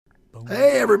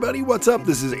Hey everybody, what's up?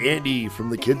 This is Andy from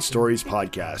the Kid Stories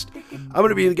Podcast. I'm going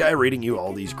to be the guy reading you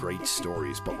all these great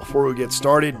stories, but before we get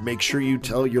started, make sure you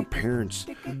tell your parents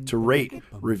to rate,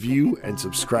 review, and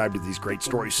subscribe to these great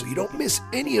stories so you don't miss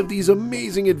any of these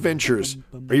amazing adventures.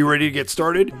 Are you ready to get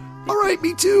started? All right,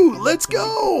 me too. Let's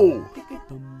go!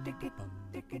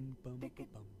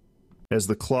 As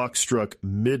the clock struck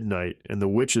midnight and the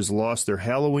witches lost their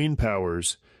Halloween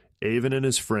powers, Avin and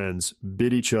his friends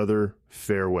bid each other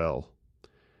farewell.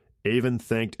 Avin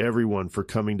thanked everyone for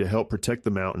coming to help protect the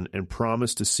mountain and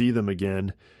promised to see them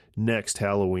again next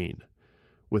Halloween.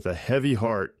 With a heavy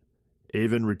heart,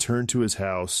 Avin returned to his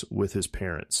house with his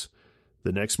parents.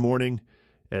 The next morning,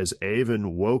 as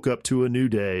Avin woke up to a new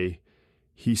day,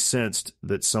 he sensed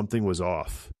that something was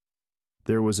off.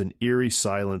 There was an eerie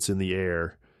silence in the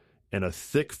air, and a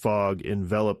thick fog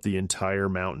enveloped the entire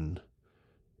mountain.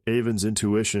 Avin's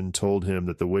intuition told him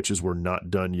that the witches were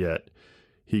not done yet.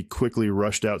 He quickly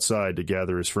rushed outside to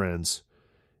gather his friends.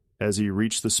 As he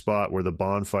reached the spot where the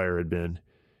bonfire had been,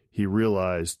 he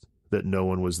realized that no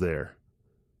one was there.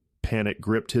 Panic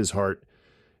gripped his heart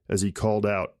as he called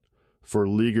out for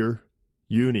Liger,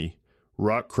 Uni,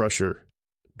 Rock Crusher,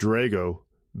 Drago,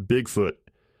 Bigfoot,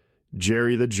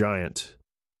 Jerry the Giant.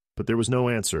 But there was no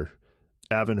answer.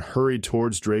 Avin hurried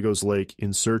towards Drago's lake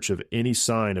in search of any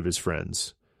sign of his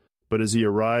friends. But as he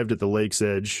arrived at the lake's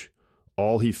edge,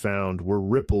 all he found were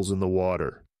ripples in the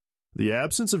water. The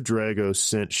absence of Drago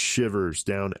sent shivers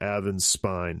down Avin's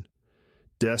spine.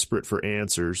 Desperate for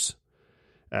answers,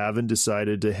 Avin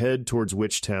decided to head towards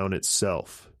Witchtown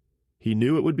itself. He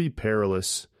knew it would be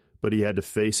perilous, but he had to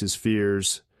face his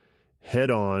fears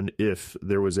head-on if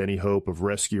there was any hope of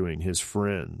rescuing his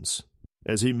friends.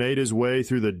 As he made his way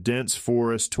through the dense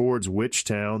forest towards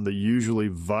Witchtown, the usually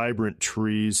vibrant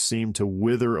trees seemed to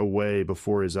wither away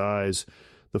before his eyes.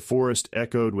 The forest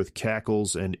echoed with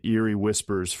cackles and eerie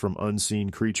whispers from unseen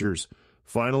creatures.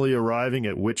 Finally arriving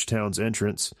at Witchtown's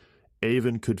entrance,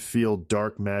 Avin could feel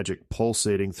dark magic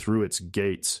pulsating through its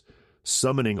gates.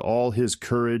 Summoning all his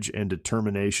courage and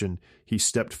determination, he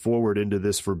stepped forward into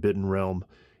this forbidden realm.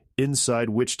 Inside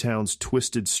Witchtown's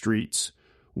twisted streets,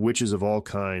 witches of all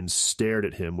kinds stared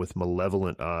at him with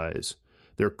malevolent eyes.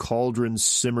 Their cauldrons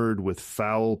simmered with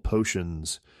foul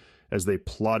potions as they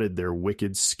plotted their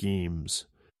wicked schemes.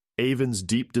 Avin's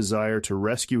deep desire to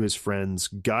rescue his friends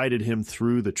guided him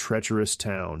through the treacherous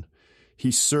town.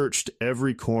 He searched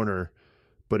every corner,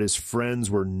 but his friends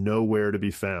were nowhere to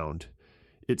be found.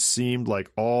 It seemed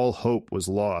like all hope was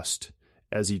lost.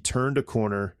 As he turned a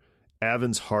corner,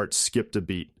 Avin's heart skipped a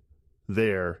beat.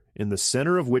 There, in the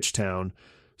center of Witchtown,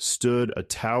 stood a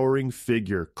towering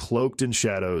figure cloaked in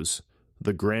shadows,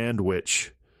 the Grand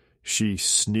Witch. She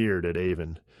sneered at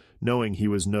Avin, knowing he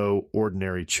was no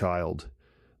ordinary child.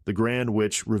 The Grand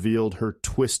Witch revealed her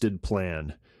twisted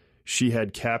plan. She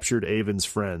had captured Avin's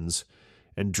friends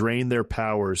and drained their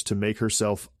powers to make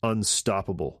herself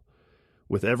unstoppable.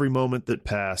 With every moment that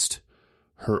passed,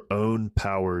 her own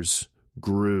powers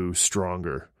grew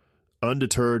stronger.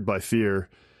 Undeterred by fear,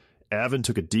 Avin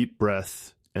took a deep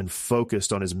breath and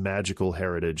focused on his magical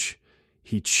heritage.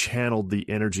 He channeled the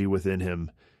energy within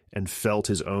him and felt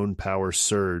his own power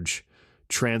surge.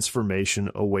 Transformation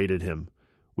awaited him.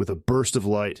 With a burst of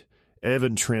light,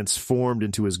 Avin transformed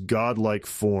into his godlike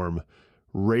form,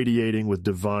 radiating with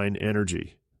divine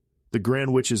energy. The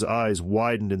Grand Witch's eyes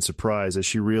widened in surprise as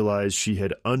she realized she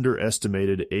had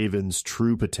underestimated Avin's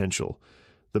true potential.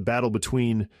 The battle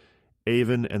between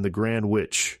Avin and the Grand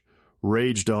Witch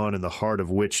raged on in the heart of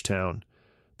Witchtown.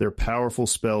 Their powerful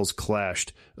spells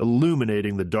clashed,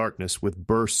 illuminating the darkness with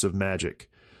bursts of magic.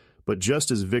 But just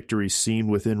as victory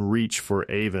seemed within reach for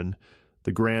Avin,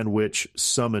 the Grand Witch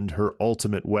summoned her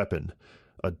ultimate weapon,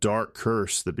 a dark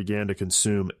curse that began to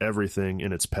consume everything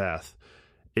in its path.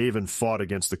 Avin fought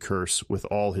against the curse with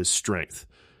all his strength,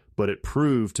 but it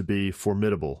proved to be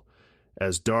formidable.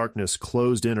 As darkness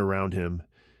closed in around him,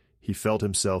 he felt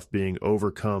himself being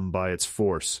overcome by its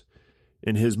force.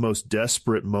 In his most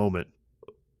desperate moment,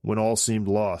 when all seemed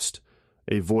lost,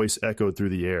 a voice echoed through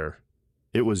the air.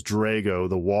 It was Drago,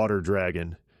 the water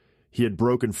dragon. He had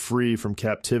broken free from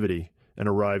captivity and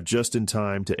arrived just in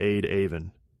time to aid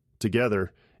Avin.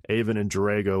 Together, Avin and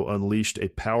Drago unleashed a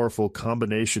powerful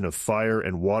combination of fire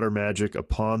and water magic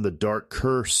upon the dark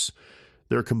curse.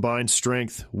 Their combined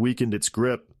strength weakened its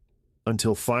grip,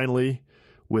 until finally,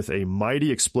 with a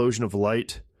mighty explosion of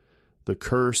light, the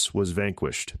curse was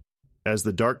vanquished. As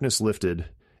the darkness lifted,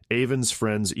 Avin's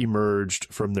friends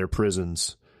emerged from their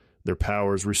prisons, their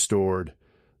powers restored.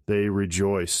 They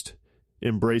rejoiced,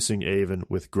 embracing Avin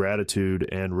with gratitude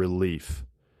and relief.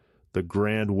 The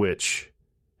Grand Witch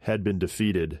had been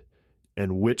defeated,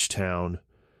 and Witch Town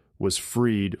was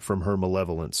freed from her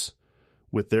malevolence.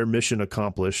 With their mission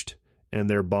accomplished and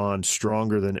their bond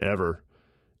stronger than ever,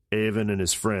 Avin and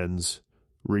his friends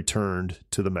returned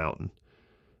to the mountain.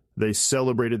 They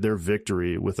celebrated their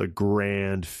victory with a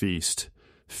grand feast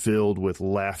filled with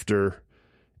laughter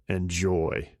and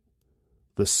joy.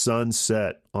 The sun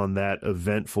set on that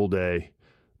eventful day,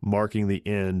 marking the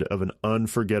end of an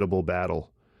unforgettable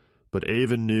battle. But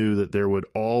Avin knew that there would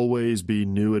always be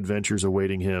new adventures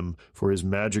awaiting him, for his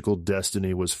magical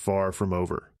destiny was far from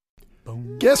over.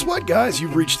 Guess what, guys?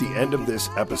 You've reached the end of this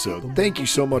episode. Thank you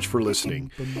so much for listening.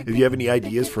 If you have any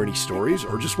ideas for any stories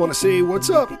or just want to say what's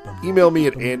up, email me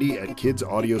at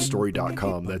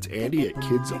andy@kidsaudiostory.com. That's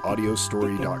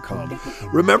andy@kidsaudiostory.com.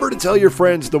 Remember to tell your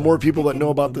friends. The more people that know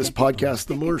about this podcast,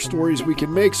 the more stories we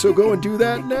can make. So go and do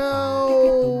that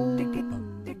now.